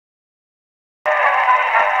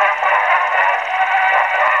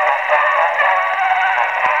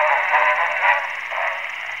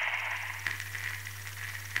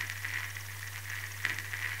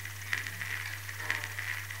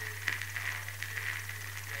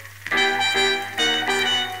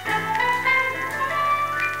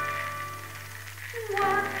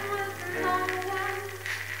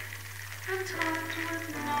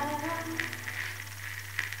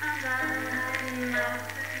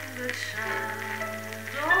good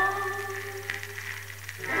shadow.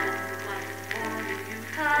 Like the morning you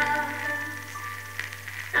passed,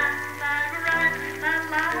 and I brightened that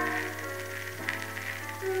light.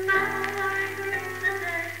 Now I greet the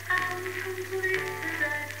day and complete the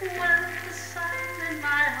day with the sun in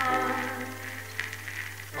my heart.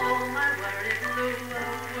 All my worry blew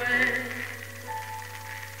away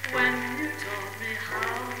when you told me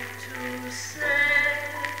how to say.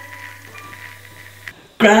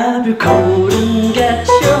 Grab your coat and get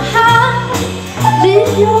your hat.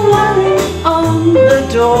 Leave your worry on the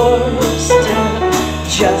doorstep.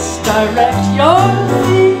 Just direct your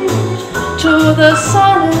feet to the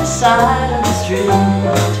sunny side of the street.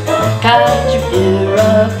 Can't you hear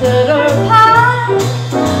a fiddler pie?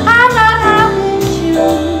 And that happy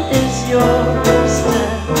tune is your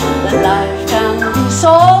step. The life can be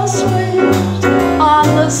so sweet on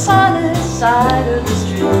the sunny side of the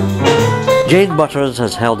street. Jane Butters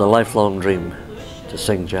has held a lifelong dream to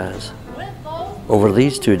sing jazz. Over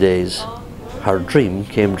these 2 days, her dream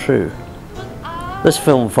came true. This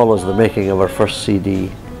film follows the making of her first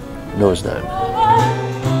CD, Nose Down.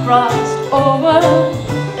 Crossed over,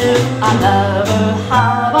 if I never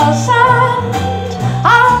have a cent,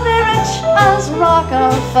 I'll be rich as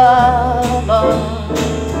Rockefeller.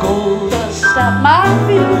 Gold dust at my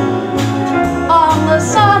feet on the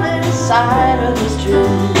sunny side of the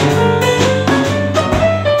street.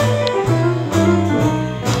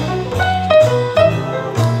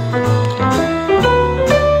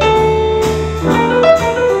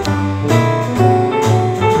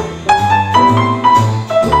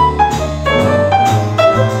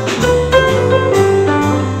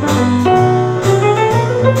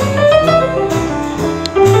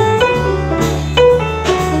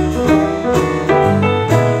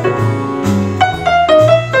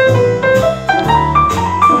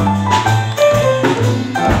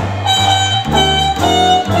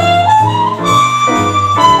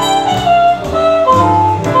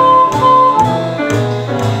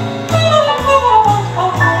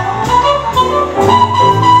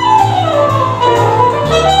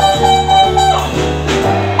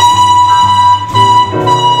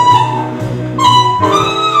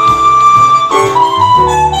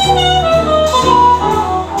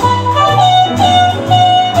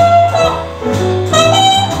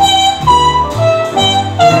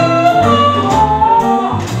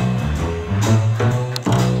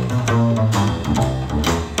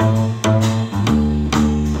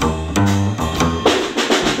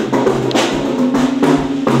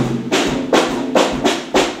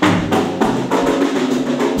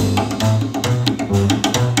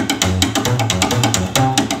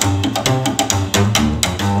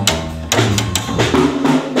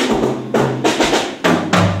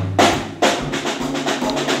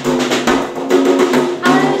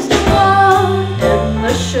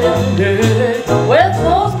 With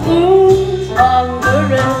those blues under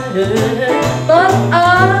it, but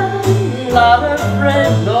I'm not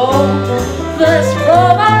afraid, no. This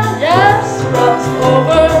romance, yes, runs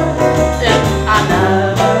over. If I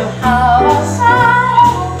never have a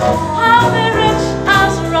cent, I'll be rich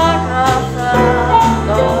as Rockefeller.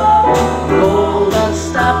 Gold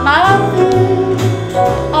dust at my feet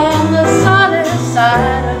on the sunny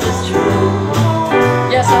side of the street.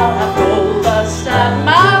 Yes, I'll have gold dust at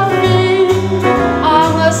my feet.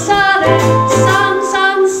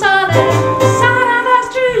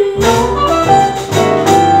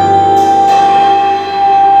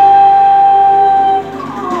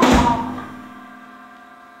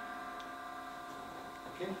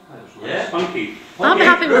 Yeah, funky. I'm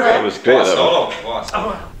happy with That it. was great.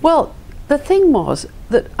 Well, the thing was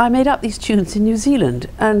that I made up these tunes in New Zealand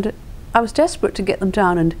and I was desperate to get them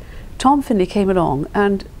down, and Tom Finley came along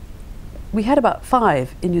and we had about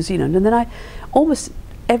 5 in New Zealand, and then I almost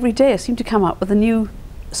every day I seemed to come up with a new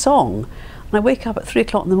song, and I wake up at 3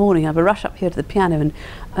 o'clock in the morning, I have a rush up here to the piano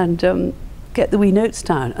and get the wee notes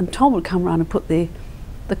down, and Tom would come around and put the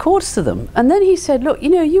chords to them, and then he said, look, you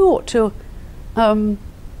know, you ought to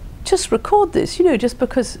just record this, you know, just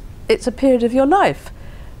because it's a period of your life.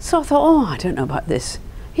 So I thought, oh, I don't know about this.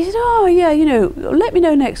 He said, oh yeah, you know, let me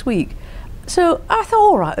know next week. So I thought,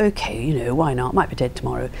 all right, okay, you know, why not, might be dead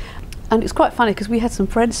tomorrow. And it's quite funny because we had some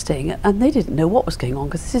friends staying and they didn't know what was going on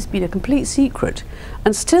because this has been a complete secret.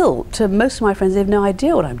 And still, to most of my friends, they have no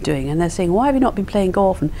idea what I'm doing, and they're saying, why have you not been playing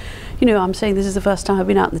golf? And you know, I'm saying this is the first time I've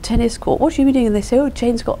been out in the tennis court. What have you been doing? And they say, oh,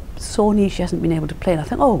 Jane's got sore knee, she hasn't been able to play. And I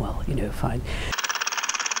think, oh well, you know, fine.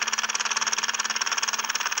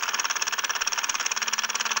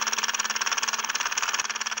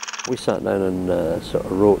 We sat down and sort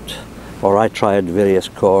of wrote Or I tried various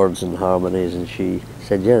chords and harmonies, and she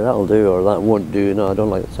said, yeah, that'll do, or that won't do. No, I don't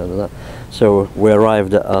like the sound of that. So we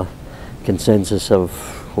arrived at a consensus of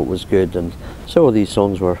what was good, and so these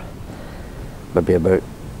songs were, maybe about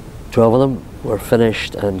 12 of them were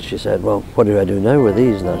finished, and she said, well, what do I do now with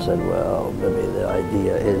these? And I said, well, maybe the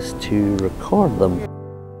idea is to record them.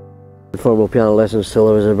 Formal piano lessons till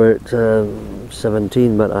I was about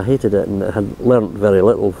 17, but I hated it and had learnt very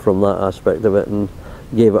little from that aspect of it, and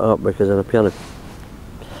gave it up because a piano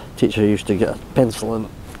teacher used to get a pencil and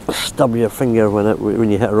stub your finger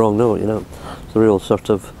when you hit a wrong note, you know. It's a real sort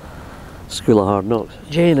of school of hard knocks.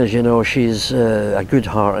 Jane, as you know, she's a good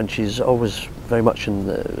heart, and she's always very much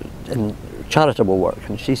in charitable work,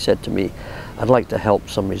 and she said to me, I'd like to help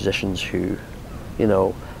some musicians who, you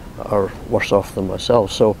know, are worse off than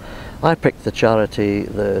myself. So I picked the charity,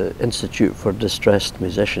 the Institute for Distressed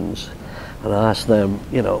Musicians, and I asked them,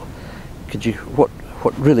 you know, what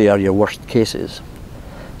really are your worst cases?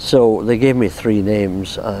 So they gave me 3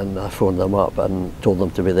 names, and I phoned them up and told them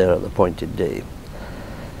to be there at the appointed day.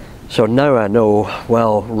 So now I know,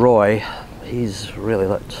 well, Roy, he's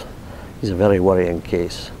a very worrying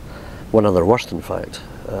case. One of the worst, in fact.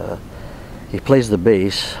 He plays the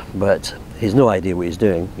bass, but he's no idea what he's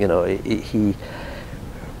doing. You know, he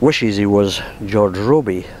wishes he was George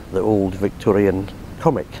Robey, the old Victorian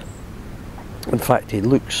comic. In fact, he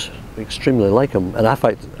looks extremely like him, and I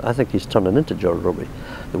think he's turning into George Robey,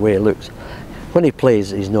 the way he looks. When he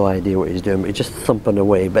plays, he's no idea what he's doing, but he's just thumping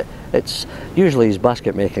away. But it's usually he's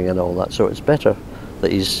basket making and all that, so it's better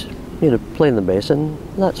that he's, you know, playing the bass, and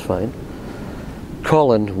that's fine.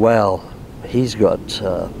 Colin, well, he's got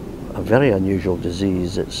a very unusual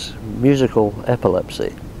disease. It's musical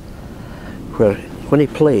epilepsy, where when he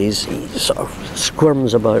plays, he sort of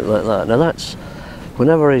squirms about like that. Now that's,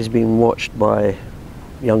 whenever he's being watched by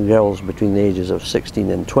young girls between the ages of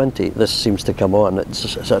 16 and 20, this seems to come on. It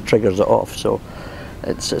sort of triggers it off. So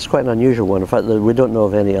it's quite an unusual one. In fact, we don't know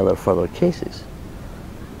of any other further cases.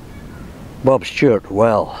 Bob Stewart,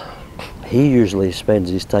 well, he usually spends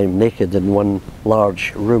his time naked in one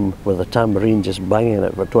large room with a tambourine just banging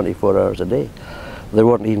it for 24 hours a day. They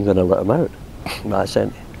weren't even going to let him out. I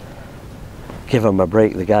said, give him a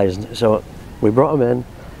break, the guys. So we brought him in,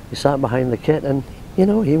 he sat behind the kit, and you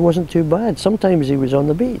know, he wasn't too bad. Sometimes he was on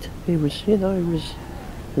the beat. He was, you know,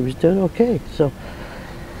 he was doing okay. So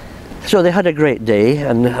they had a great day,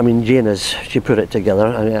 and I mean, Jane, she put it together.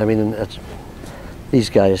 I mean, these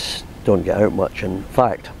guys don't get out much. In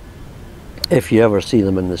fact, if you ever see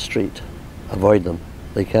them in the street, avoid them.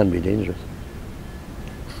 They can be dangerous.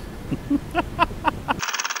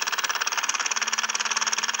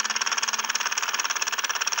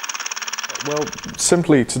 Well,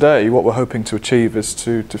 simply today, what we're hoping to achieve is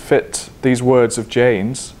to fit these words of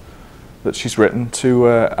Jane's that she's written to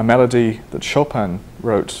a melody that Chopin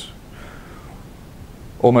wrote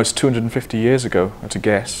almost 250 years ago, at a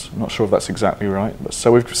guess. I'm not sure if that's exactly right. But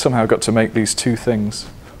so we've somehow got to make these two things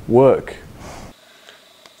work.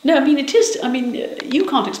 No, I mean, it is, I mean, you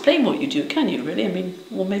can't explain what you do, can you, really? I mean,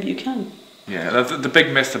 well, maybe you can. Yeah, the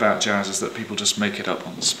big myth about jazz is that people just make it up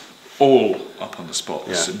on all up on the spot.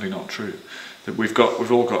 It's simply not true. That we've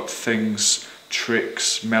all got things,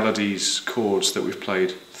 tricks, melodies, chords that we've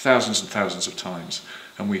played thousands and thousands of times,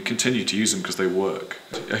 and we continue to use them because they work.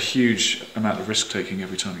 A huge amount of risk taking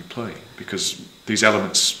every time you play, because these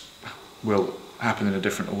elements will happen in a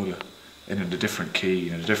different order, in a different key,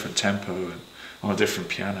 in a different tempo, and on a different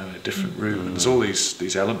piano, in a different room, and there's all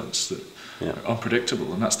these elements that are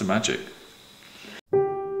unpredictable, and that's the magic.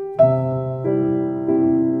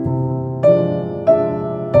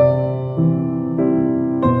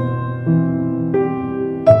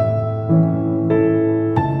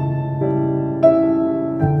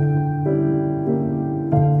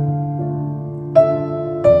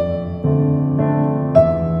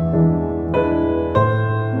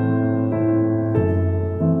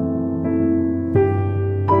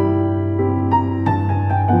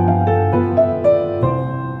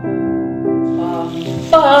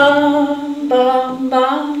 Bum, bum,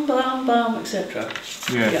 bum, bum, bum, etc.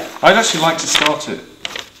 Yeah. I'd actually like to start it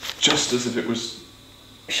just as if it was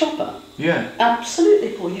Chopin. Yeah.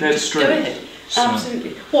 Absolutely, Paul. You Dead just straight. go ahead. So.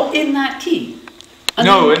 Absolutely. What, in that key?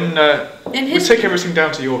 No, in we his take key? everything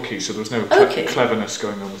down to your key, so there's no cleverness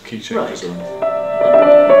going on with key changes or anything.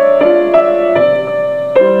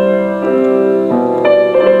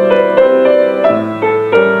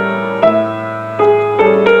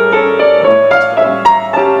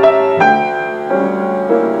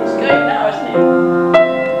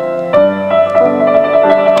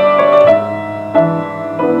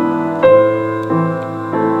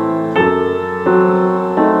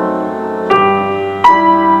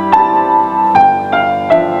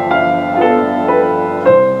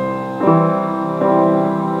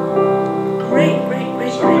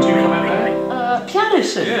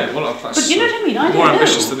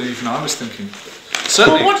 even I was thinking.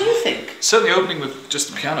 Certainly, Well, what do you think? Certainly opening with just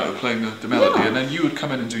the piano playing the melody, and then you would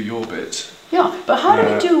come in and do your bit. Yeah, but how do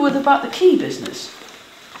we do with about the key business?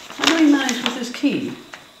 How do we manage with this key?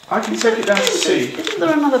 I can take it down to C. Isn't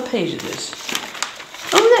there another page of this?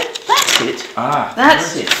 Oh, that's it. Ah,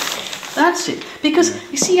 That's right. it. That's it. Because,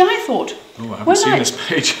 you see, I thought... Oh, I haven't seen this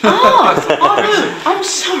page. Oh no, I'm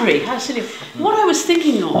sorry, how silly. What I was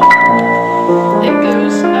thinking of, it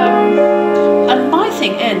goes, and my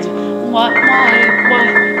thing ends, why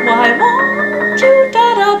won't you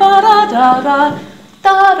da-da-ba-da-da-da,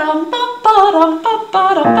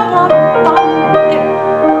 da-dum-ba-ba-dum-ba-ba-dum-ba-ba-dum. Yeah.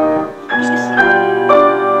 You see?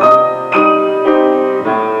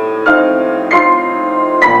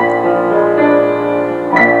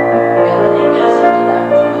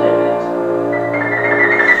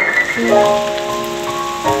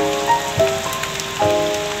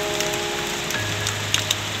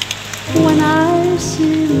 When I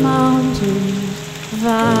see mountains,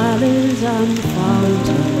 valleys and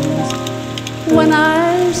fountains, when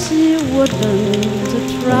I see woodlands,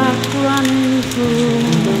 a track running through,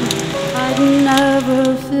 I'd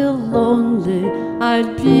never feel lonely,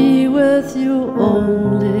 I'd be with you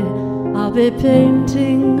only, I'll be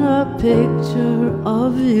painting a picture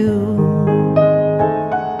of you.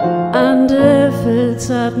 And if it's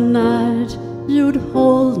at night, you'd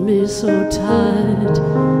hold me so tight.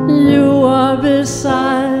 You are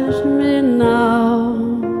beside me now.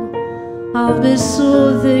 I'll be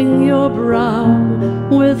soothing your brow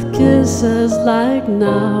with kisses like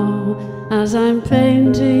now, as I'm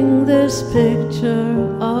painting this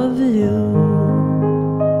picture of you.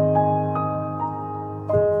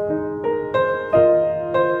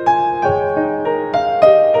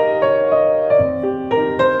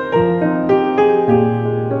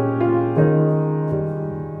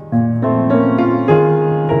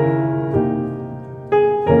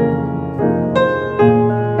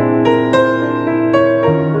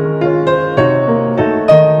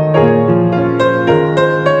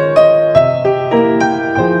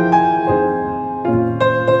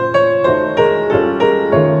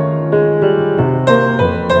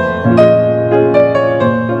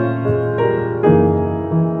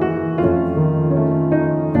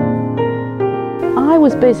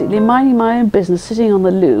 Basically minding my own business, sitting on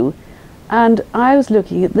the loo, and I was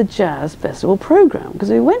looking at the Jazz Festival programme because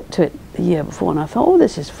we went to it the year before, and I thought, oh,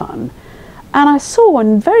 this is fun. And I saw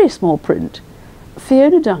in very small print,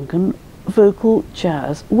 Fiona Duncan Vocal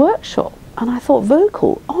Jazz Workshop, and I thought,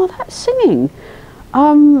 vocal? Oh, that's singing.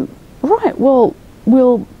 Right, well,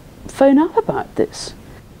 we'll phone up about this.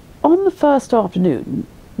 On the first afternoon,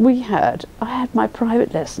 I had my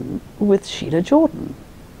private lesson with Sheila Jordan.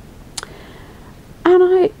 And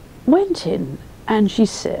I went in, and she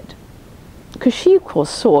said, because she of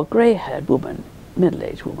course saw a grey-haired woman,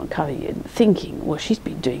 middle-aged woman coming in, thinking, well, she's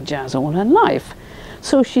been doing jazz all her life.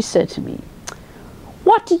 So she said to me,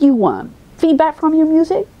 what do you want? Feedback from your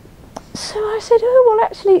music? So I said, oh, well,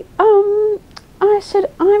 actually, I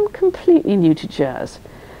said, I'm completely new to jazz.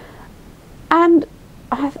 And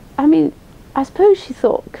I mean, I suppose she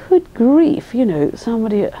thought, good grief, you know,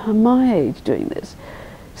 somebody at my age doing this.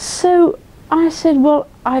 So I said, well,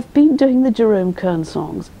 I've been doing the Jerome Kern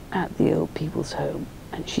songs at the old people's home.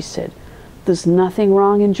 And she said, there's nothing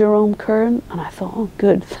wrong in Jerome Kern. And I thought, oh,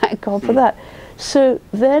 good, thank God for that. So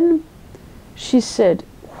then she said,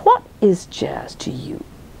 what is jazz to you?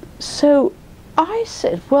 So I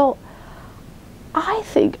said, well, I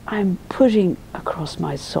think I'm putting across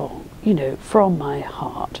my song, you know, from my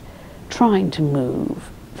heart, trying to move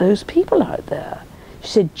those people out there. She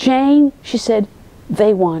said, Jane, she said,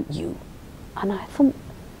 they want you. And I thought,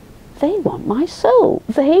 they want my soul.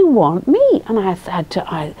 They want me. And I had to,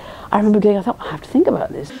 I remember going, I thought, I have to think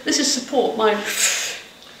about this. This is support my,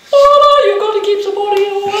 oh no, you've got to keep supporting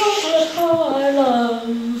your world, but how I love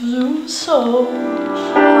you so.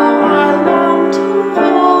 How I long to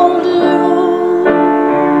hold you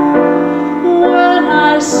when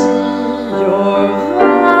I see your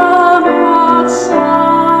vanity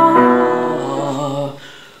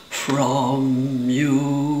from you.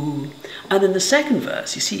 And in the second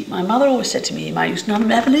verse, you see, my mother always said to me, "You used to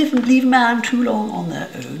never leave a man too long on their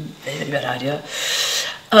own." Very, very bad idea.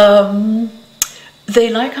 They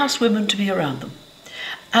like us women to be around them.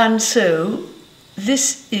 And so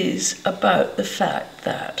this is about the fact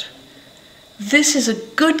that this is a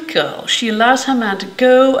good girl. She allows her man to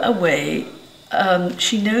go away.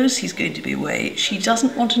 She knows he's going to be away. She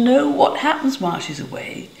doesn't want to know what happens while she's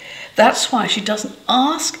away. That's why she doesn't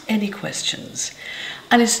ask any questions.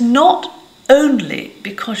 And it's not only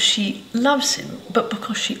because she loves him, but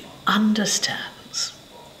because she understands.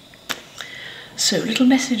 So, little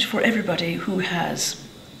message for everybody who has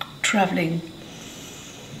travelling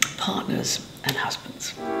partners and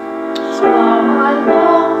husbands. So I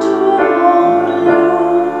long to hold you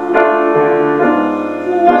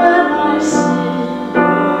when I see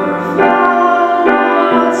your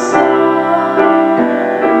violet side,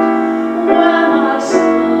 when I see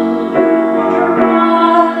you run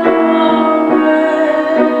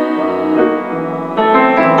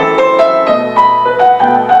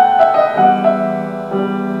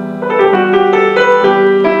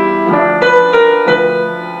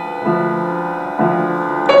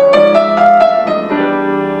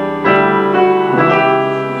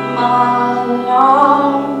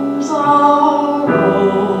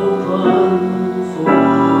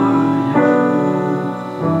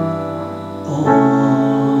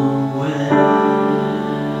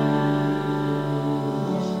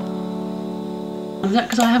Is that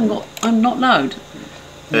because I haven't got, I'm not loud?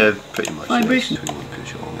 Pretty much. Vibration. Yes, when you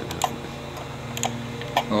push it on, it doesn't.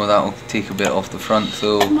 Oh, that'll take a bit off the front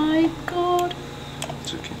though. Oh my God.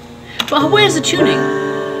 It's okay. But where's the tuning?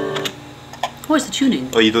 Where's the tuning?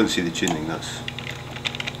 Oh, you don't see the tuning, that's...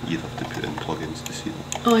 You'd have to put in plugins to see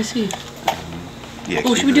that. Oh, I see. Yeah,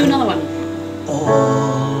 Oh, should we do another one?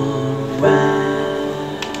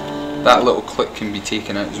 That little click can be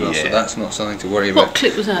taken out as well, so Yeah. that's not something to worry What about.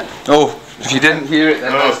 click was that? Oh, if you didn't hear it,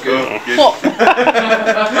 then that's good. What? Did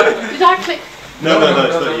I click? No,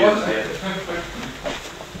 it's not you.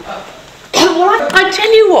 Well, I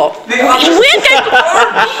tell you what, we're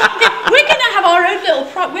going to have our own little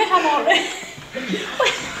we have our own.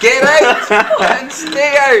 Get out and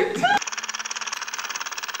stay out.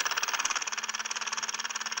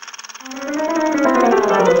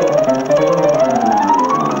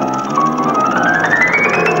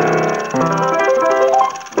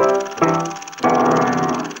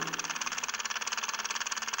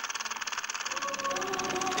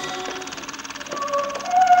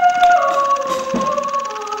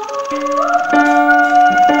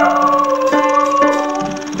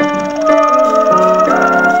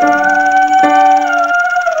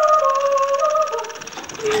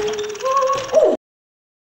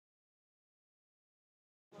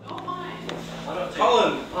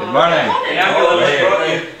 Good morning.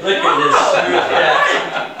 Look at this.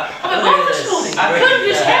 I couldn't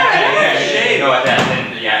just hear it. No, I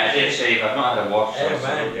didn't. Yeah, I did shave. I've not had a wash.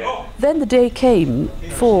 Then the day came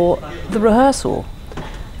for the rehearsal,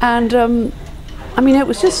 and I mean, it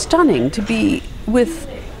was just stunning to be with,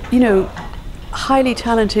 you know, highly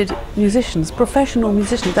talented musicians, professional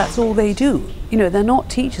musicians. That's all they do. You know, they're not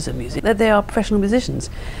teachers of music. They are professional musicians,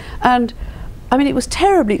 and I mean, it was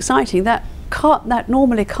terribly exciting. That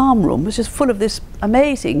normally calm room was just full of this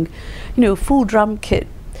amazing, you know, full drum kit,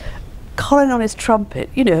 Colin on his trumpet.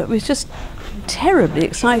 You know, it was just terribly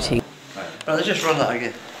exciting. Right, let's just run that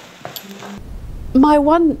again. My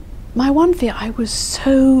one fear, I was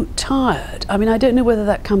so tired. I mean, I don't know whether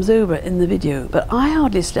that comes over in the video, but I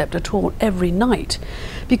hardly slept at all every night,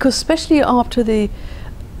 because especially after the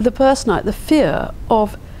first night, the fear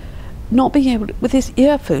of not being able to, with this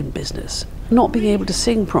earphone business, not being able to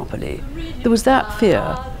sing properly. There was that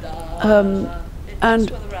fear.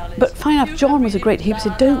 But funny enough, John was a great, he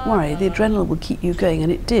said, don't worry, the adrenaline will keep you going,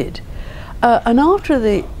 and it did. And after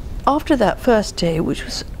that first day, which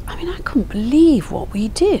was, I mean, I couldn't believe what we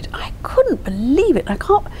did. I couldn't believe it. I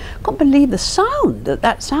can't believe the sound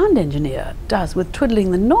that sound engineer does with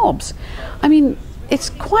twiddling the knobs. I mean,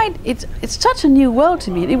 it's such a new world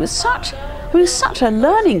to me. It was such a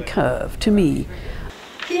learning curve to me.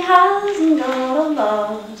 He hasn't got a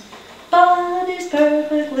lot, but he's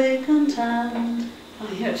perfectly content. I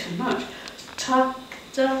hear too much.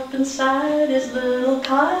 Tucked up inside his little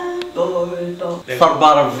cardboard box. For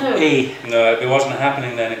bar of No. A. No, it wasn't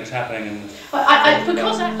happening then, it was happening in... But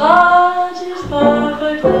he's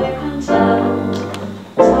perfectly content.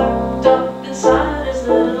 Tucked up inside his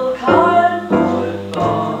little cardboard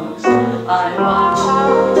box. I watch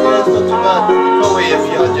out. Yeah, it's not too bad. Probably if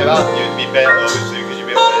you had your app, you'd be better, obviously, because you'd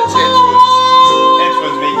be able to it's headphones.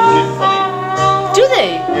 Headphones make you feel funny. Do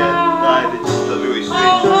they? Yeah, nah, they just look really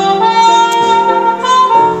strange.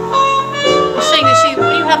 You're saying that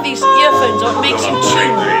when you have these earphones on, it makes you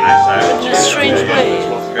tune in a strange way.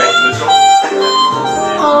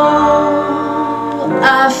 Oh,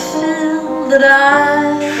 I feel that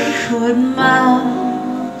I could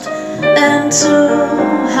melt into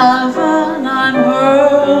heaven I'm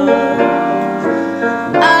hurled.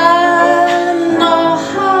 I know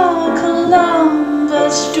how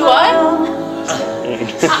Columbus Do I?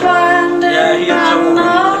 finding Yeah, you get some the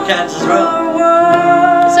cats as well. another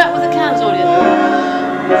world. Is that with the cans on it?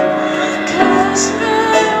 Kiss me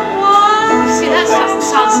once. See that?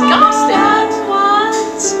 sounds ghastly. A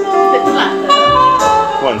bit flat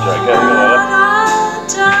though. One Jack, get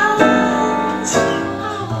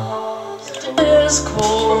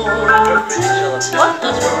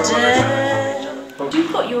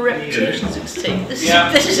You've got your reputations at stake. This is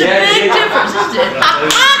a big difference, isn't it?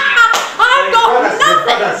 I've got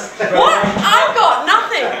nothing! What? I've got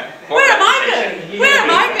nothing! Where am I going? Where am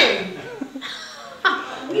I going?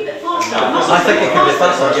 I think it could be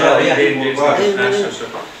faster, yeah.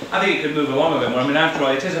 I think it could move along a bit more. I mean, after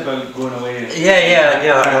all, it is about going away. Yeah,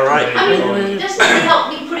 you're right. I mean, it doesn't help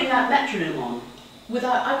me putting that metronome on.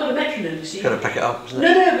 Without, I've got a metronome, you see. Got to pick it up, isn't it?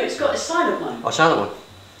 No, but it's got a silent one. Oh, silent one.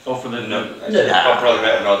 Or for the No, probably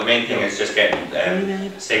better. No, the main thing is just getting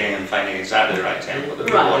singing and finding exactly the right tempo that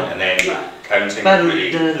we want, and then counting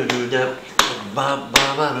really.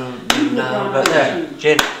 Right there,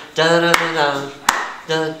 Jane.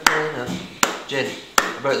 Jane,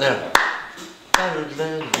 about there. I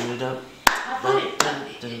find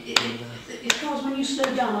it goes when you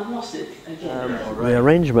slow down. I've lost it again. The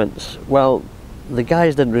arrangements, well, the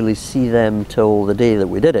guys didn't really see them till the day that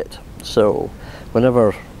we did it. So,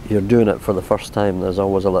 whenever you're doing it for the first time, there's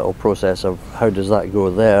always a little process of how does that go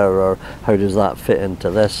there, or how does that fit into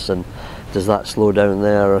this, and does that slow down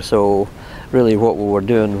there. So, really, what we were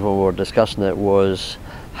doing when we were discussing it was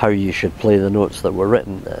how you should play the notes that were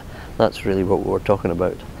written. That's really what we were talking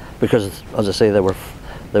about, because, as I say, they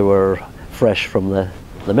were fresh from the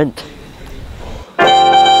mint.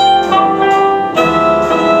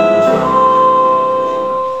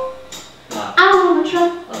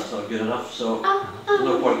 That's not good enough, so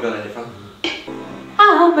no point going any further.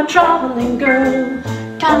 I'm a traveling girl,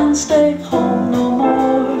 can't stay home no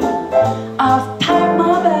more. I've packed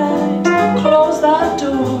my bags, closed that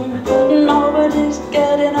door. Nobody's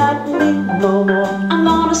getting at me no more. I'm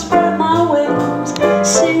gonna spread my wings,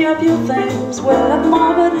 see a few things where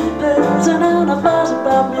nobody lives, and I'm a buzz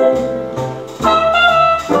about me.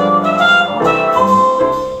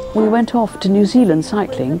 We went off to New Zealand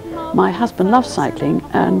cycling. My husband loves cycling,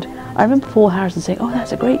 and I remember Paul Harrison saying, "Oh,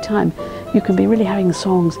 that's a great time. You can be really having the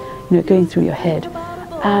songs, going through your head."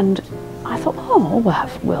 And I thought, oh,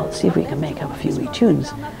 we'll see if we can make up a few wee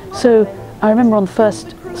tunes. So I remember on the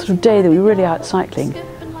first sort of day that we were really out cycling,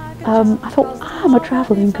 I thought, I'm a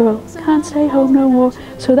travelling girl, can't stay home no more.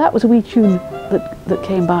 So that was a wee tune that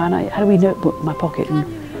came by, and I had a wee notebook in my pocket, and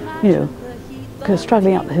because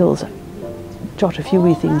struggling up the hills, jot a few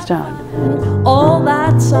wee things down. All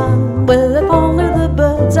that sun, well, if only the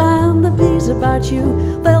birds and the bees about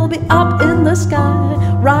you, they'll be up in the sky,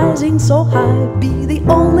 rising so high, be the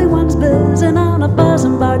only ones buzzing on a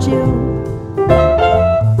buzzing about you.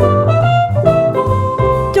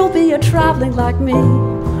 Don't be a traveling like me,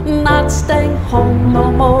 not staying home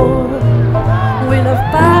no more. We'll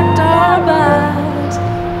have packed our bags,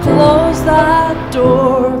 closed that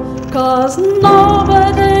door, 'cause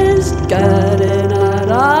nobody's getting at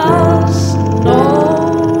us no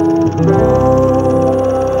more.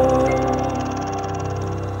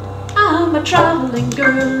 I'm a traveling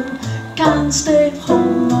girl, can't stay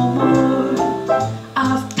home no more.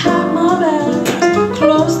 I've packed my bags,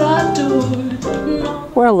 closed that door. No.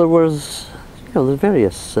 Well, there was, the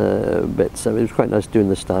various bits. I mean, it was quite nice doing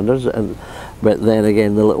the standards, but then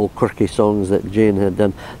again, the little quirky songs that Jane had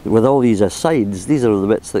done. With all these asides, these are the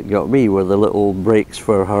bits that got me, were the little breaks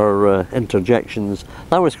for her interjections.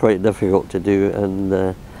 That was quite difficult to do, and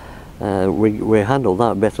we handled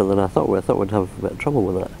that better than I thought. I thought we'd have a bit of trouble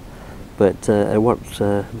with that, but it worked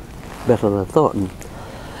better than I thought. And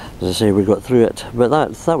as I say, we got through it, but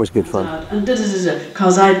that was good fun. And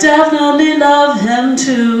cause I definitely love him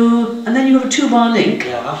too. And then you have a 2-bar link.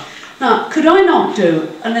 Yeah. Now, could I not do,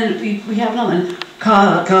 and then we have another one,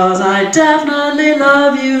 cause I definitely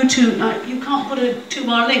love you too. Now, you can't put a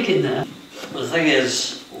 2-bar link in there. The thing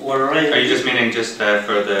is, we're already... Are you just meaning just for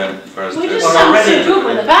us We to... just sound so good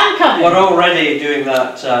with the band coming. We're already doing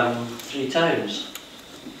that 3 times.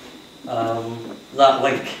 That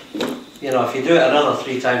link. If you do it another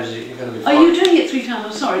 3 times, you're going to be... Are you doing it 3 times?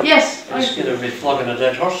 I'm sorry. Yes. It's going to be flogging a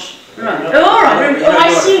dead horse. Right. Oh, all right.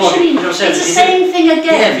 I see what you mean. It's the same thing again.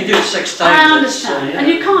 Yeah, if you do it 6 times... I understand. And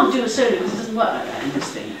you can't do a solo because it doesn't work like that in this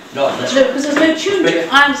thing. Not this No, because there's no tune to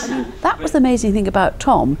it. I understand. That was the amazing thing about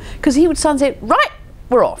Tom, because he would suddenly say, right,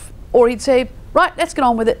 we're off. Or he'd say, right, let's get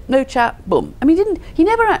on with it, no chat, boom. I mean,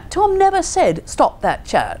 Tom never said, stop that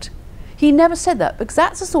chat. He never said that, because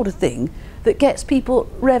that's the sort of thing that gets people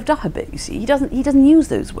revved up a bit, you see. He doesn't use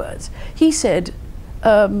those words. He said,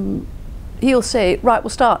 he'll say, right, we'll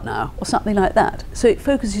start now, or something like that. So it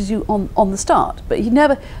focuses you on the start. But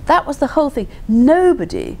that was the whole thing.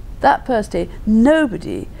 Nobody, that first day,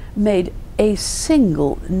 nobody made a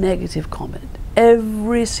single negative comment.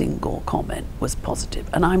 Every single comment was positive.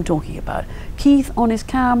 And I'm talking about Keith on his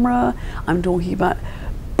camera, I'm talking about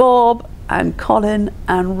Bob and Colin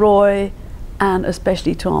and Roy and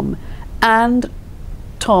especially Tom and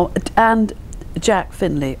Jack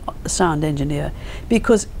Finlay, the sound engineer,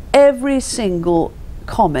 because every single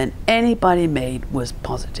comment anybody made was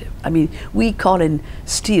positive. I mean, Colin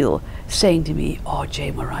Steele saying to me, "Oh,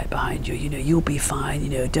 Jane, we're right behind you. You know, you'll be fine. You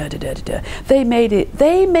know, da da da da da." They made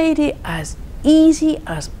it as easy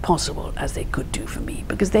as possible as they could do for me,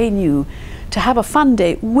 because they knew to have a fun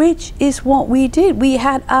day, which is what we did. We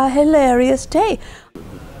had a hilarious day.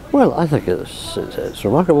 Well, I think it's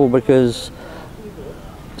remarkable, because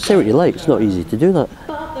say what you like, it's not easy to do that.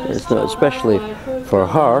 It's not, especially for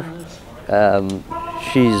her.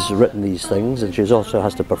 She's written these things and she also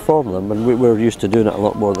has to perform them, and we're used to doing it a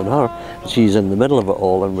lot more than her. She's in the middle of it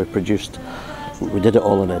all, and we did it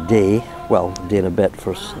all in a day, well, a day and a bit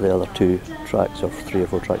for the other 2 tracks, or 3 or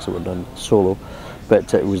 4 tracks that were done solo,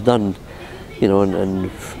 but it was done, you know, in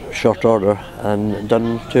short order and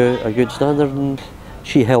done to a good standard, and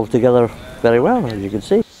she held together very well, as you can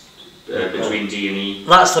see. Between D and E.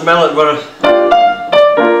 That's the melody where...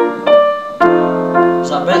 Is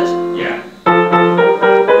that bit? Yeah.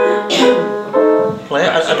 Play it?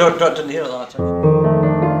 I didn't hear it that time.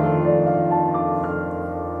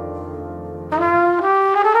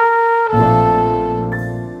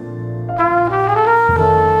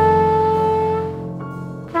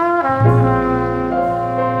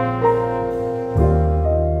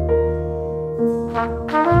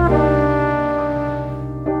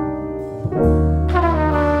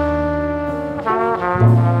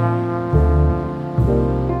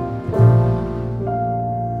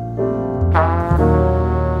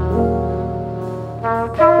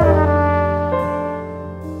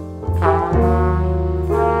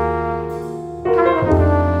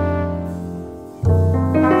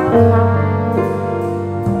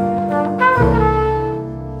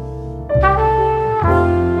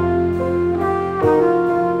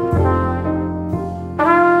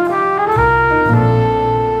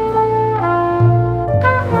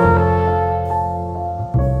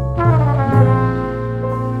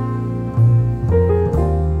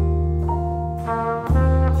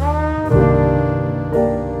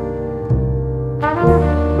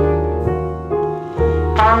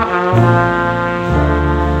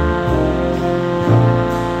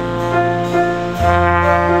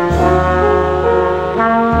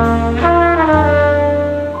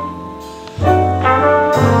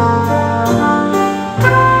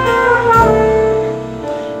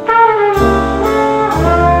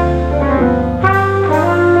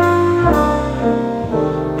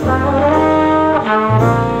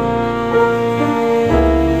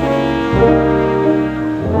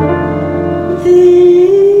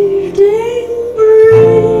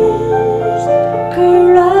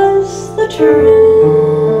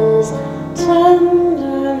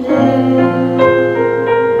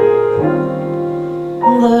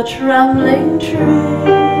 The trembling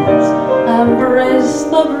trees embrace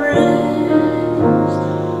the breeze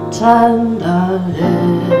tenderly.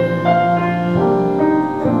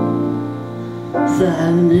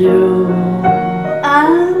 Then you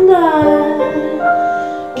and I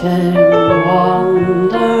came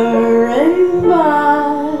wandering by,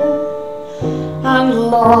 and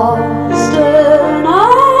lost in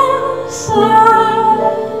our sight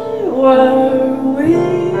were we.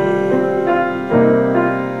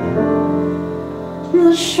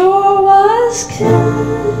 The shore was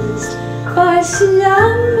kissed by sea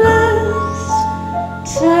and mist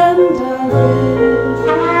tenderly.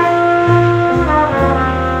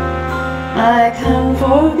 I can't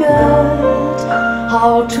forget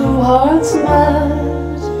how 2 hearts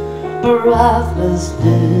met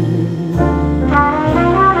breathlessly.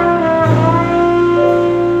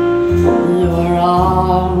 Your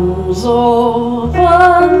arms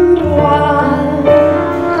opened wide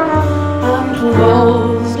and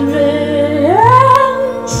closed me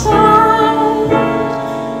inside.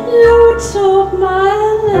 You took my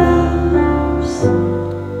lips,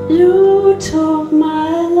 you took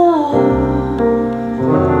my love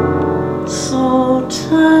so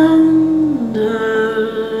tenderly.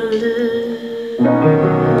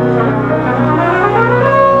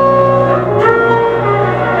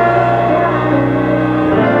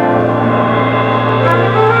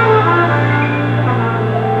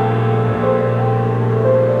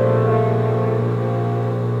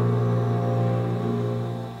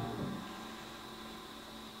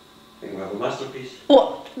 Masterpiece. What?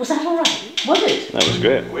 Was that all right? Was it? That was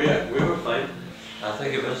great. We were fine. I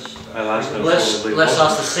think it was. Let's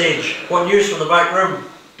ask the sage. What news from the back room?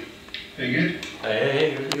 Very good.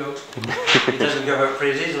 Hey, here you go. He doesn't give out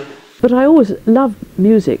praise easily. But I always loved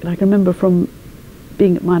music. Like I remember from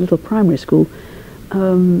being at my little primary school,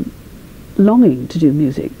 longing to do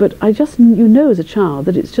music. But I just, you know as a child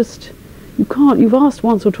that it's just, you can't, you've asked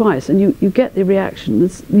once or twice and you get the reaction.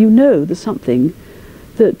 You know there's something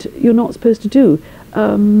that you're not supposed to do.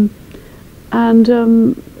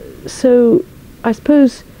 So I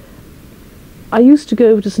suppose I used to go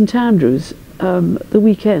over to St Andrews the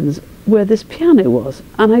weekends where this piano was,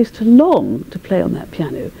 and I used to long to play on that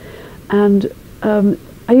piano. And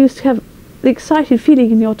I used to have the excited feeling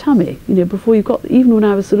in your tummy, you know, before you got, even when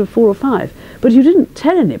I was sort of 4 or 5. But you didn't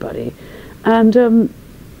tell anybody. And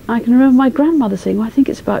I can remember my grandmother saying, well, I think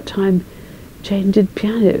it's about time Jane did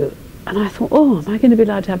piano. And I thought, oh, am I going to be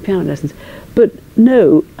allowed to have piano lessons? But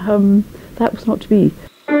no, that was not to be.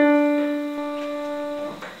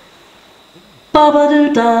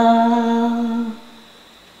 Ba-ba-doo-da,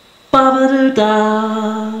 ba-ba-doo-da,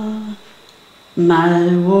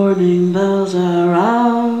 my warning bells are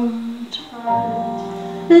out.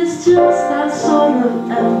 It's just that sort of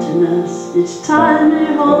emptiness each time he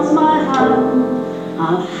holds my hand.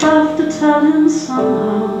 I'll have to tell him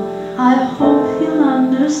somehow, I hope he'll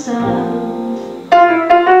understand.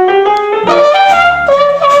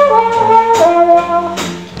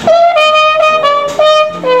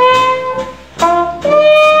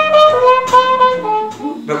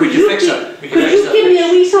 But we can fix it. Could you give me a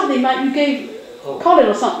wee something like you gave Colin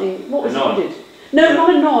or something? What was it you did? No, not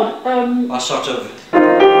a nod. A sort of...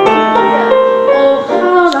 Oh,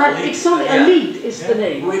 how like, it's something, a lead is the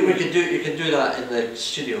name. We can do, you can do that in the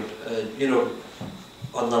studio, you know,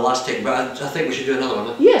 on the last take, but I think we should do another one.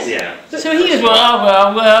 Huh? Yes. Yeah. So he goes,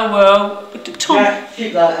 well. Tom. Yeah,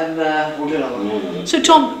 keep that and we'll do another one. So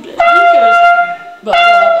Tom, he goes,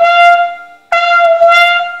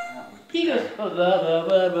 he goes,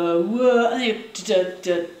 and he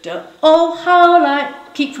oh, how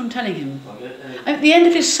like, keep from telling him. At the end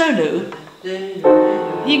of his solo,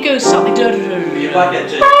 he goes something. You like it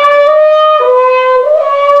too?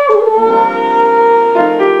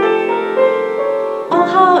 Oh,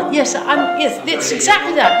 how, yes, yes, it's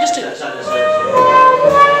exactly that. Just to,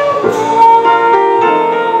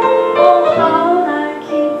 oh, how I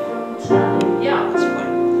keep from telling. Yeah, that's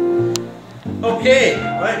fine. Okay,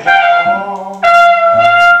 right.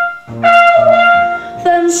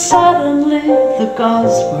 Then suddenly the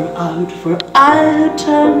gods were out, for I had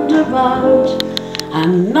turned about,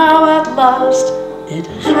 and now at last it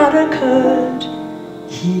had occurred.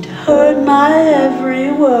 He'd heard my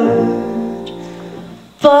every word.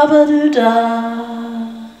 Ba-ba-doo-da,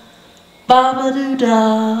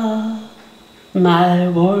 ba-ba-doo-da, my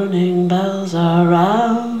warning bells are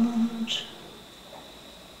out.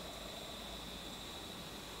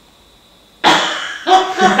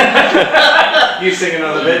 You sing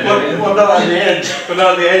another bit. Well, not at the end. But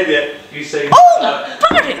not at the end yet. You sing. Oh,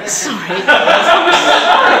 pardon, sorry.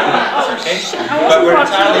 Okay. But we're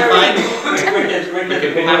entirely fine.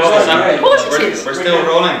 We're still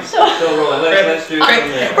rolling. Still rolling. Let's do it.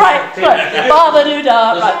 Right.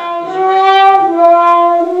 Ba-ba-doo-da. Right.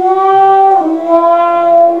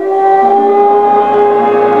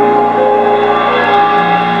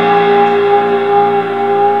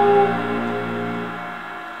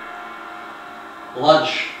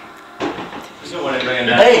 Lunch. There's no one in bringing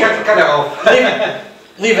that. Hey, Cut it off.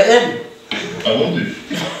 leave it in. I will do.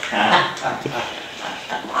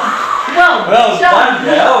 Well done.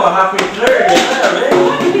 Yeah, we're halfway through.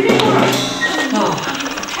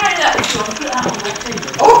 Carry that with you. Put that on the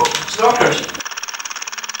table. Oh, stalkers.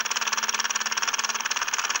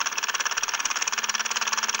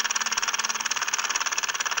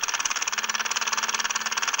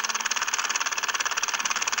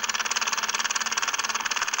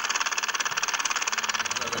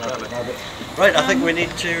 Right, I think we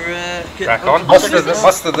need to get Crack on.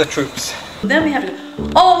 Muster the troops. Then we have to go,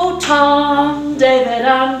 oh, Tom, David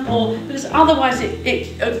and Paul, because otherwise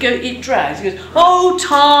it drags. It goes, oh,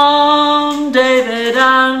 Tom, David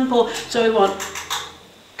and Paul. So we want,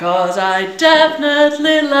 'cause I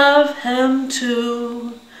definitely love him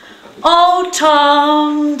too. Oh,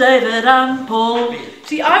 Tom, David and Paul.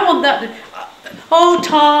 See, I want that. Oh,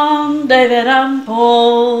 Tom, David and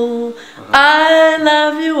Paul, I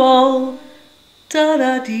love you all. Da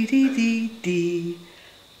da dee dee dee dee.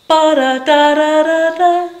 Ba da da da da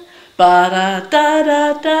da. Ba da da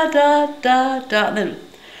da da da da da. And then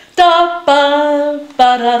da ba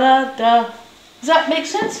ba da da da. Does that make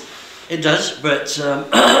sense? It does, but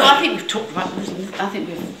I think we've talked about this. I think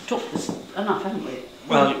we've talked this enough, haven't we?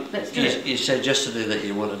 Well, let's do it. You said yesterday that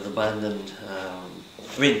you wanted the band, and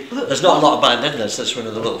I mean, there's not a lot of band in this. That's when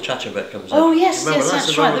the little cha-cha bit comes in. Oh yes, Remember, yes,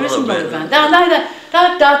 that's right. There isn't a lot of band. Da da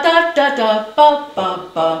da da da da da ba ba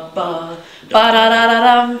ba ba ba da da da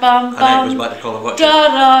dum bum And then it bum goes back to Colin Watcher. da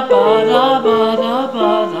da ba da ba da ba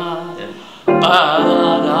da ba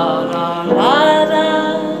da da da da.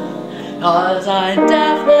 'Cause I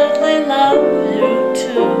definitely love you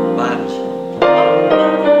too. Band.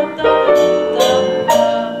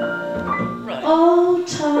 Right. Oh,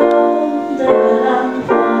 Tom, that I'm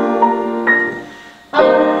home. I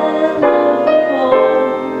love you all.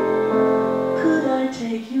 Could I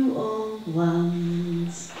take you all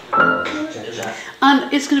once?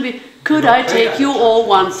 And it's going to be, could I take you all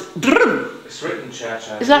once? Drum. It's written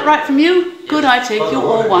cha-cha. Is that right from you? Could I take you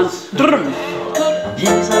all once? Drum.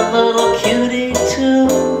 He's a little cutie too.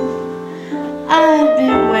 I'd be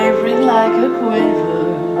wavering like a quaver.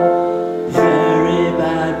 Very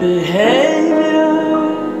bad behavior.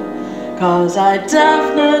 'Cause I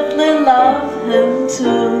definitely love him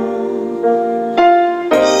too.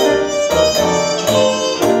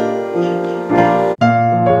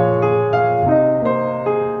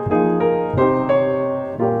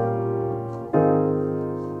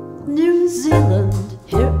 New Zealand,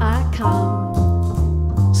 here I come.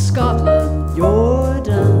 Scotland, you're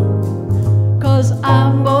done. 'Cause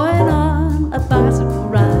I'm going on a bicycle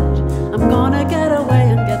ride. I'm gonna get away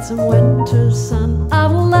and get some winter sun.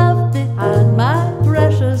 I've left behind my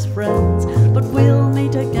precious friends, but we'll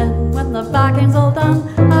meet again when the backing's all done.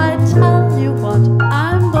 I tell you what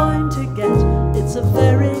I'm going to get. It's a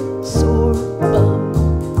very sore bum.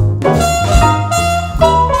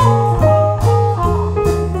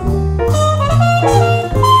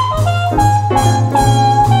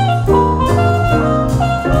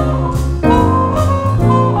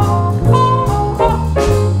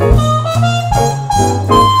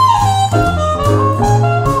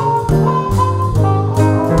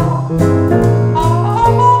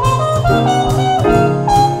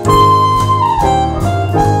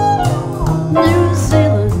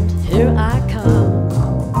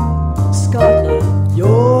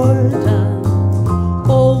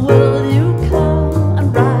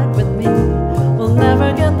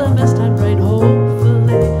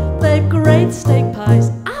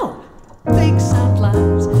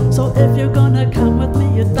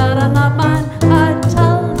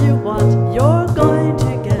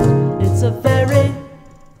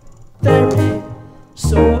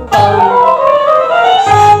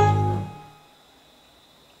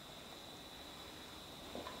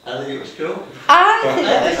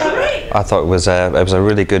 I thought it was a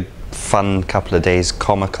really good, fun couple of days,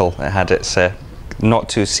 comical. It had its not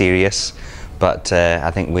too serious, but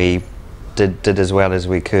I think we did as well as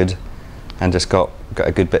we could, and just got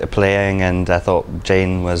a good bit of playing. And I thought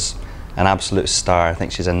Jane was an absolute star. I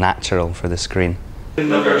think she's a natural for the screen.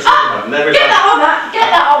 Never Get that on that!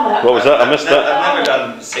 Get that on that! What was that? I missed that. I've never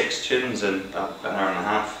done 6 tunes in an hour and a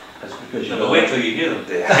half. That's because you wait till you hear them.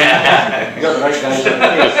 You got the right guys on the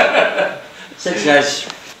keys. 6 guys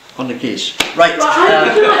on the keys. Right.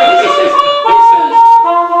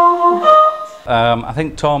 I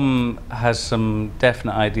think Tom has some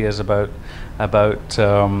definite ideas about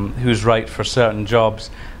who's right for certain jobs,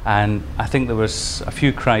 and I think there was a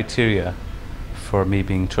few criteria for me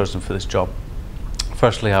being chosen for this job.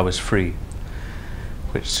 Firstly, I was free,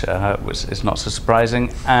 which is not so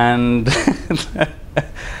surprising, and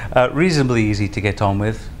reasonably easy to get on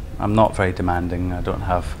with. I'm not very demanding. I don't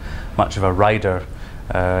have much of a rider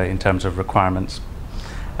in terms of requirements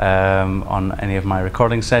on any of my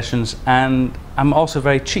recording sessions, and I'm also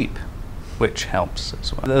very cheap, which helps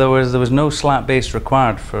as well. There was no slap bass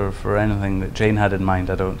required for anything that Jane had in mind,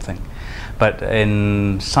 I don't think. But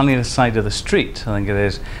in Sunny Side of the Street, I think it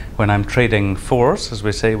is, when I'm trading fours, as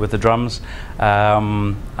we say, with the drums,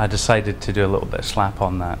 I decided to do a little bit of slap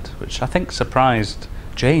on that, which I think surprised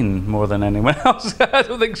Jane more than anyone else. I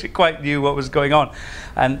don't think she quite knew what was going on.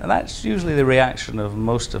 And that's usually the reaction of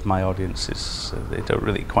most of my audiences. They don't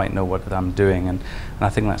really quite know what I'm doing, and I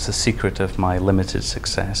think that's the secret of my limited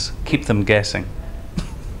success. Keep them guessing.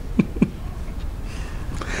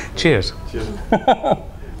 Cheers. Cheers.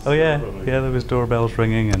 Oh yeah, there was doorbells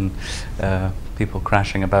ringing and people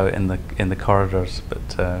crashing about in the corridors.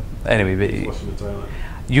 But anyway,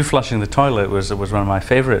 you flushing the toilet was one of my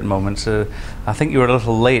favourite moments. I think you were a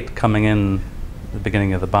little late coming in at the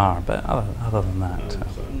beginning of the bar, but other than that,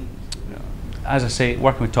 as I say,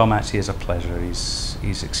 working with Tom actually is a pleasure.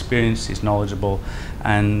 He's experienced, he's knowledgeable,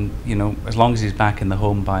 and as long as he's back in the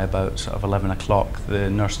home by about sort of 11 o'clock, the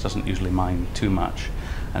nurse doesn't usually mind too much,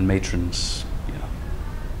 and matrons,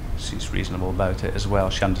 she's reasonable about it as well.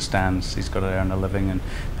 She understands he's got to earn a living and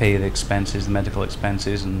pay the expenses, the medical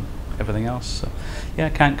expenses and everything else. So yeah, I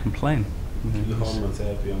can't complain. The hormone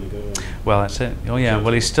therapy on the go. Well, that's it. Oh yeah.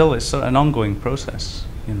 Well, it's sort of an ongoing process.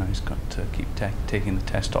 You know, he's got to keep taking the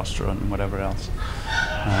testosterone and whatever else.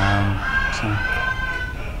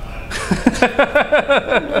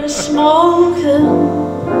 They're smoking,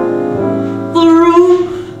 the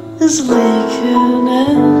roof is leaking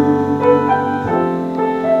in,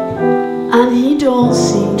 and he don't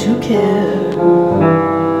seem to care.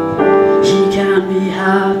 He can't be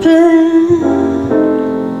happy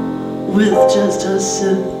with just a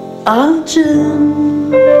sip of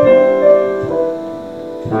gin,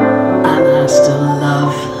 and I still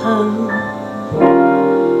love him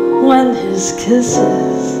when his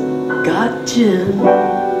kisses got gin.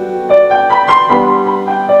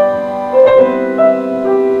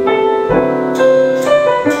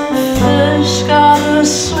 Fish gotta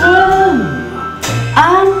swim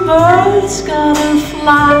and birds gotta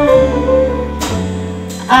fly.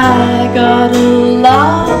 I gotta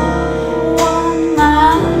love one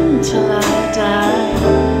man till I die.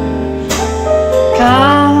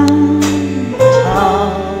 Can't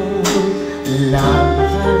help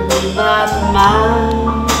loving that man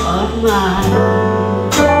of mine.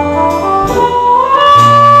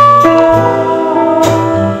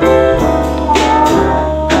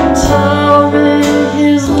 Tell me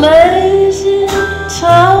he's lazy,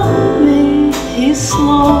 tell me he's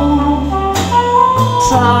slow,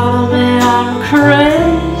 tell me I'm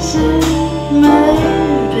crazy,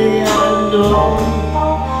 maybe I know.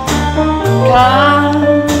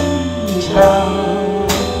 Can't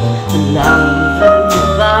help loving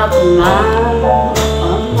that man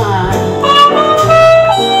of mine.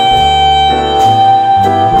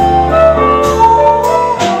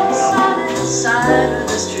 Side of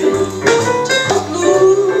the street,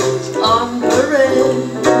 blues on parade,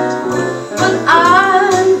 but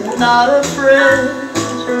I'm not afraid.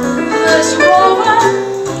 This woman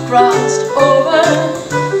crossed over.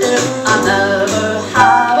 If I never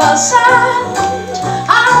have a cent,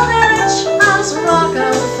 I'll be rich as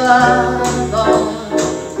Rockefeller.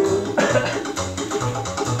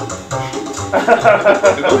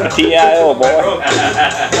 T.I.O. boy.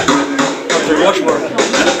 Country Washburn.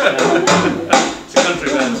 It's a country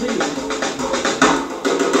band.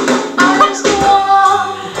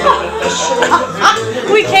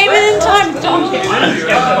 We came in time, Tom.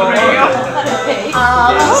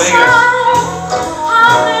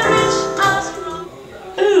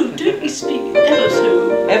 Oh, don't we speak ever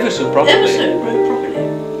so? Ever so properly. Ever so properly.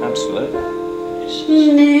 Absolutely.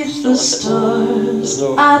 Beneath the stars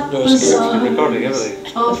at No escape from bazaar, recording everything.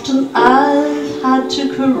 often I've had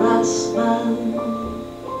to caress them.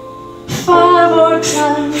 5 or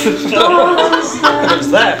 10 dollars. What's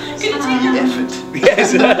that? Effort.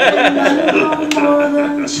 Yes.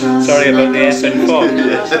 Sorry about the effing fog.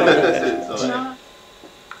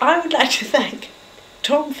 I would like to thank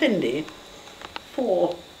Tom Findlay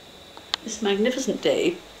for this magnificent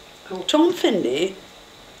day. Tom Findlay,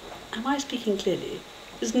 am I speaking clearly,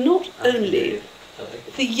 is not only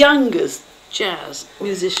the youngest jazz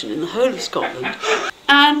musician in the whole of Scotland,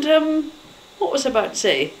 and what was I about to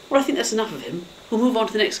say? Well, I think that's enough of him. We'll move on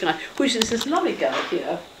to the next guy, which is this lovely guy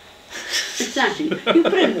here. Exactly. You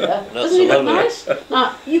put him there. Doesn't he look nice?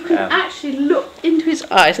 Now, you can actually look into his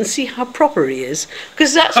eyes and see how proper he is,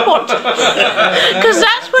 because that's what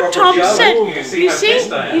Tom said. You see, he's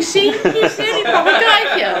the only proper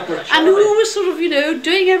guy here, and who was sort of,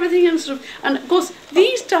 doing everything and sort of, and of course,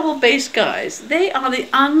 these double bass guys, they are the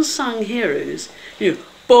unsung heroes.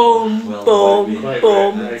 Boom, boom,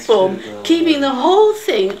 boom, boom, keeping the whole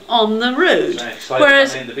thing on the road.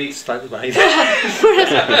 Whereas everybody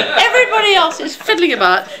else is fiddling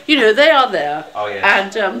about, they are there. Oh,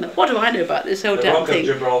 yes. And what do I know about this whole damn thing?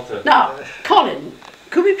 Gibraltar. Now, Colin,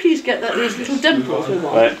 could we please get those little dimples we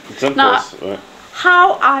want? Right, dimples. Now, right.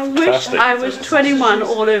 how I wish Fantastic. I was 21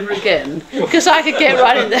 all over again, because I could get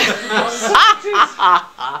right in there.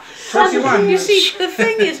 21. You see, the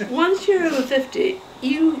thing is, once you're over 50,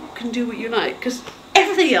 you can do what you like, because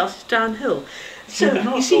everything else is downhill. So,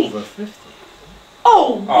 you see... Over 50.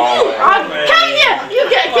 Oh, come here! You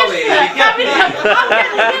get a kiss for that! I'm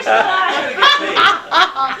getting a kiss for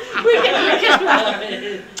that! We're getting a kiss for that!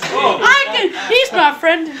 He's my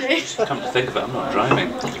friend today. Come to think of it, I'm not driving.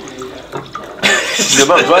 You're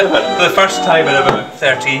not driving? For the first time in about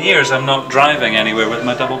 13 years, I'm not driving anywhere with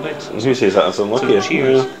my double bass. I was going to say, that's unlucky. So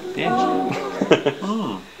cheers. Yes.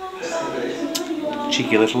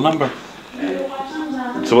 Cheeky little number.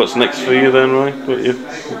 So what's next for you then, Roy? What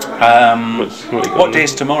What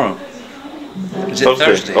day's tomorrow? Is it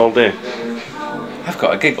Thursday? All day. I've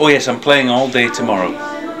got a gig. Oh yes, I'm playing all day tomorrow.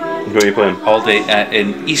 Where are you playing? All day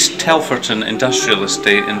in East Telferton Industrial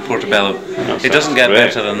Estate in Portobello. That It doesn't get sounds great.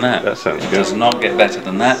 better than that. That sounds It good. does not get better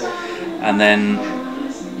than that. And then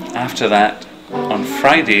after that, on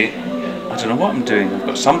Friday, I don't know what I'm doing. I've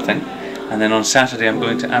got something. And then on Saturday, I'm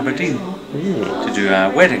going to Aberdeen to do a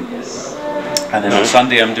wedding. And then on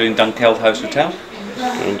Sunday, I'm doing Dunkeld House Hotel.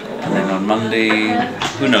 And then on Monday,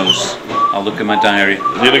 who knows? I'll look at my diary.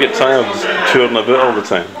 You ever get tired touring about all the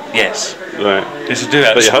time? Yes. Right. Yes, I do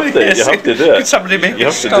actually. But you have to. Yes. You have to do it. Could somebody make You me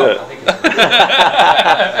have to stop? do it.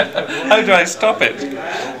 How do I stop it?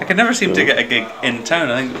 I can never seem to get a gig in town.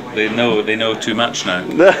 I think they know too much now.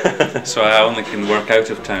 So I only can work out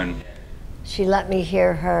of town. She let me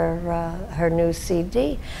hear her new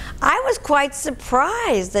CD. I was quite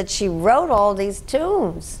surprised that she wrote all these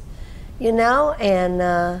tunes, you know,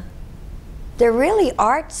 and they're really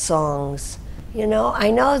art songs. You know,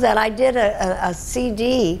 I know that I did a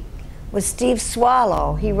CD with Steve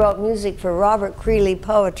Swallow. He wrote music for Robert Creeley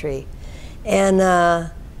Poetry. And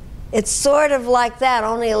it's sort of like that,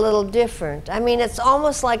 only a little different. I mean, it's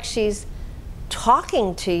almost like she's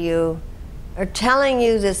talking to you or telling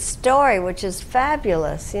you this story, which is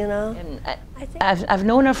fabulous, you know? I've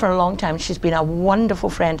known her for a long time. She's been a wonderful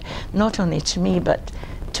friend, not only to me, but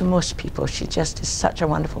to most people. She just is such a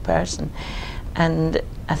wonderful person. And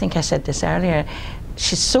I think I said this earlier,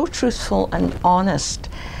 she's so truthful and honest.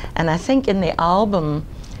 And I think in the album,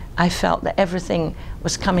 I felt that everything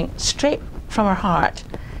was coming straight from her heart.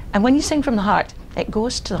 And when you sing from the heart, it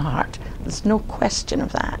goes to the heart. There's no question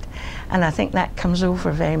of that. And I think that comes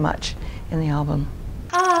over very much in the album.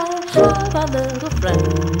 I have a little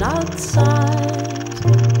friend outside.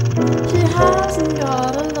 She hasn't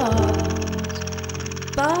got a lot,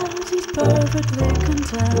 but he's perfectly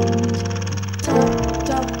content, tucked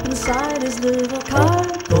up inside his little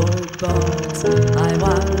cardboard box. I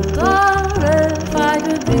wonder if I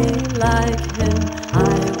could be like him. I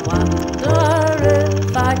wonder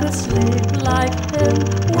if I could sleep like him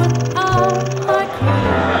without my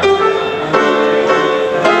cream.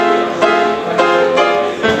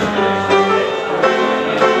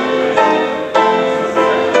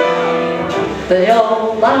 They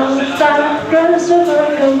all laughed at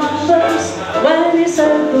Christopher Columbus when he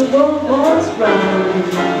said the world was round.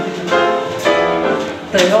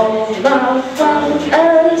 They all laughed at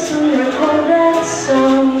Edison recorded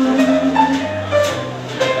sound.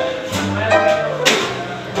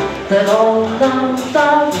 They all laughed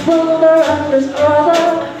at Wilbur and his brother.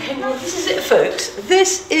 Okay, well, this is it, folks.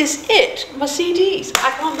 This is it. My CDs.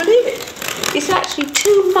 I can't believe it. It's actually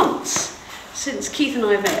 2 months since Keith and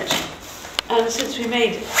I met. And since we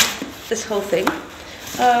made this whole thing.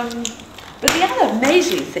 But the other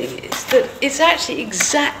amazing thing is that it's actually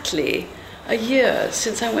exactly a year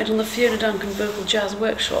since I went on the Fiona Duncan Vocal Jazz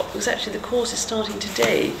Workshop, because actually the course is starting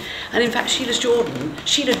today. And in fact, Sheila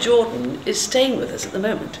Jordan is staying with us at the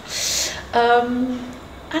moment. And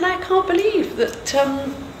I can't believe that,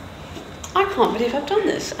 I can't believe I've done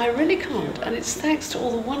this. I really can't. And it's thanks to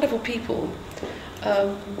all the wonderful people,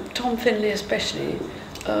 Tom Finlay especially.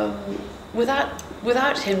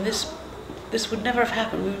 Without him, this would never have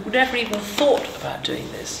happened. We would never even thought about doing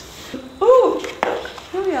this. Oh,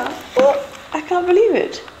 here we are. Oh, I can't believe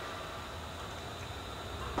it.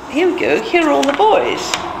 Here we go. Here are all the boys.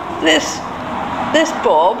 This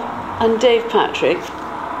Bob and Dave Patrick,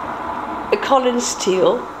 Colin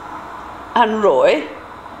Steele and Roy.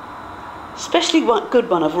 Especially one good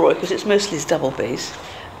one of Roy, because it's mostly his double bass.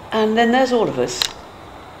 And then there's all of us.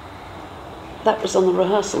 That was on the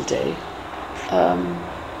rehearsal day.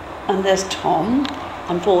 And there's Tom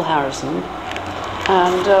and Paul Harrison.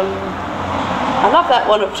 And I love that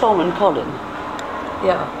one of Tom and Colin.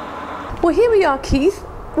 Yeah. Well, here we are, Keith.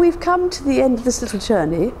 We've come to the end of this little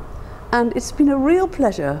journey, and it's been a real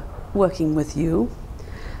pleasure working with you.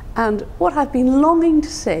 And what I've been longing to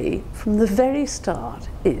say from the very start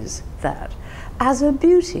is that as a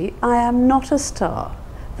beauty, I am not a star.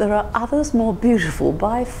 There are others more beautiful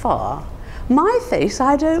by far. My face,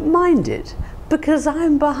 I don't mind it, because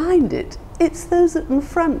I'm behind it. It's those that in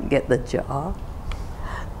front get the jar.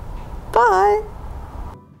 Bye.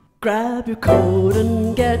 Grab your coat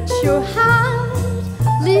and get your hat.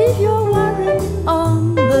 Leave your worry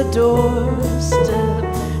on the doorstep.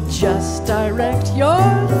 Just direct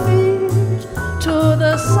your feet to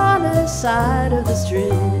the sunny side of the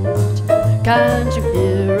street. Can't you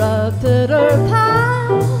hear a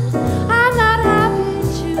pitter-pat? And that happy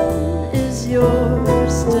tune is your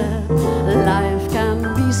step. Life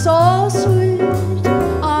can be so sweet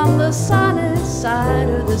on the sunny side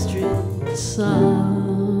of the street.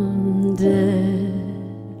 Someday Someday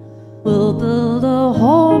we'll build a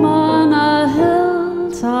home on a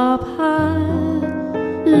hilltop high,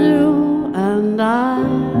 you and I,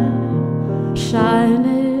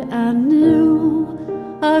 shiny and new,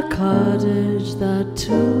 a cottage that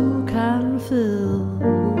two can fill.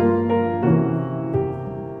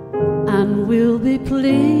 And we'll be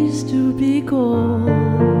pleased to be called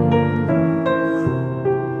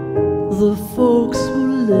the folks who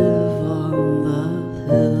live on the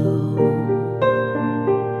hill.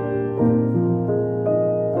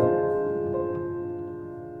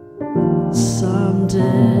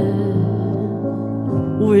 Someday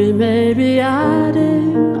we may be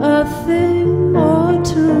adding a thing or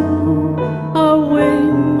two, a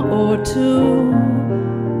wing or two.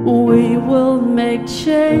 We will make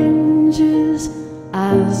changes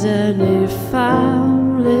as any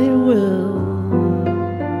family will,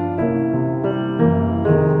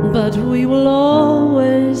 but we will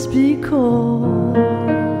always be called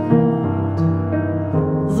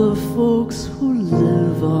the folks who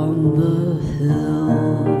live on the hill.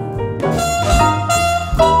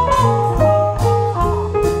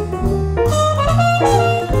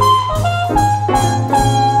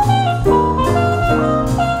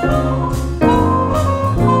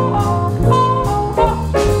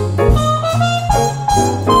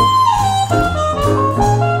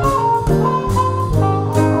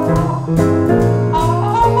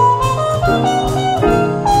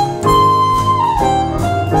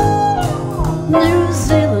 New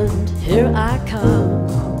Zealand, here I come.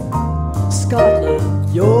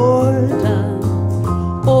 Scotland, you're done.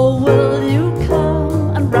 Oh, will you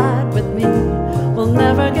come and ride with me? We'll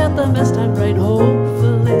never get the mist and rain,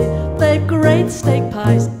 hopefully. They've great steak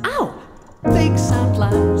pies, ow, big sound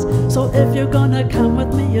lines. So if you're gonna come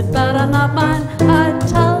with me, you'd better not mind. I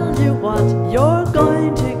tell you what you're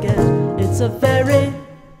going to get. It's a very,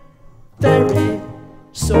 very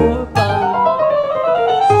sore bun.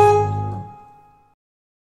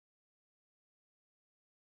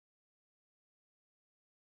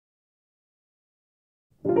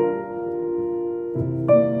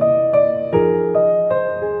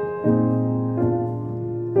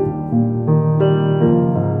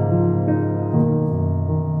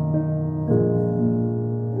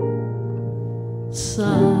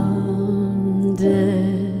 Someday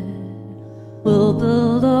we'll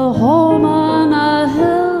build a home on a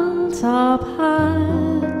hilltop high,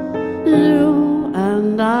 you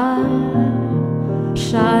and I,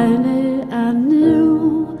 shiny and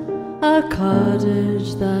new, a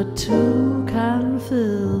cottage that two can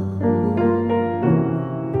fill.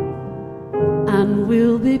 And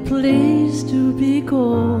we'll be pleased to be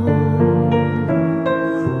called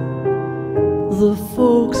the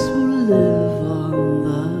folks who live on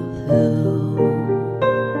the hill.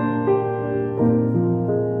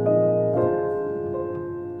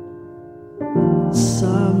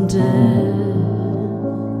 Someday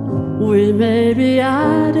we may be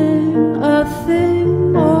adding a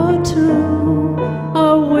thing or two,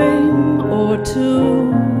 a wing or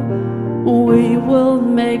two. We will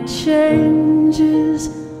make changes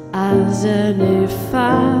as any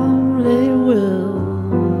family will,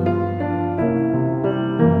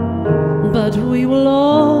 but we will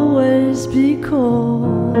always be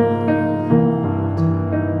called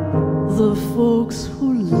the folks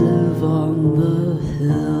who live on the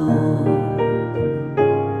hill.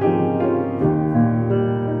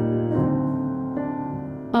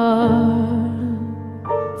 Our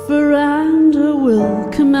veranda will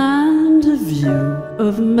command a view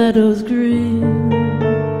of meadows green,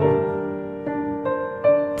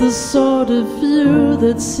 the sort of view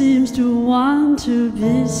that seems to want to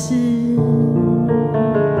be seen.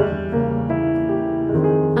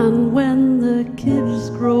 And when the kids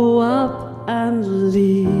grow up and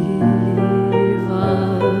leave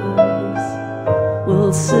us,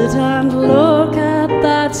 we'll sit and look at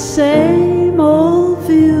that same old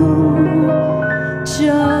view.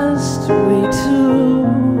 Just we two,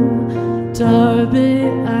 Darby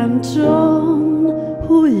and Joan,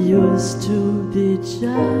 who used to be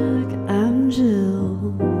Jack and Jill,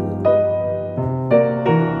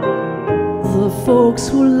 the folks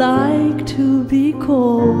who like to be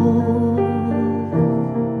called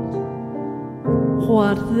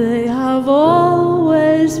what they have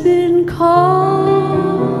always been called,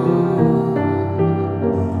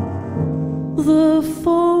 the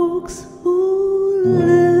folks who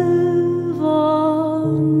live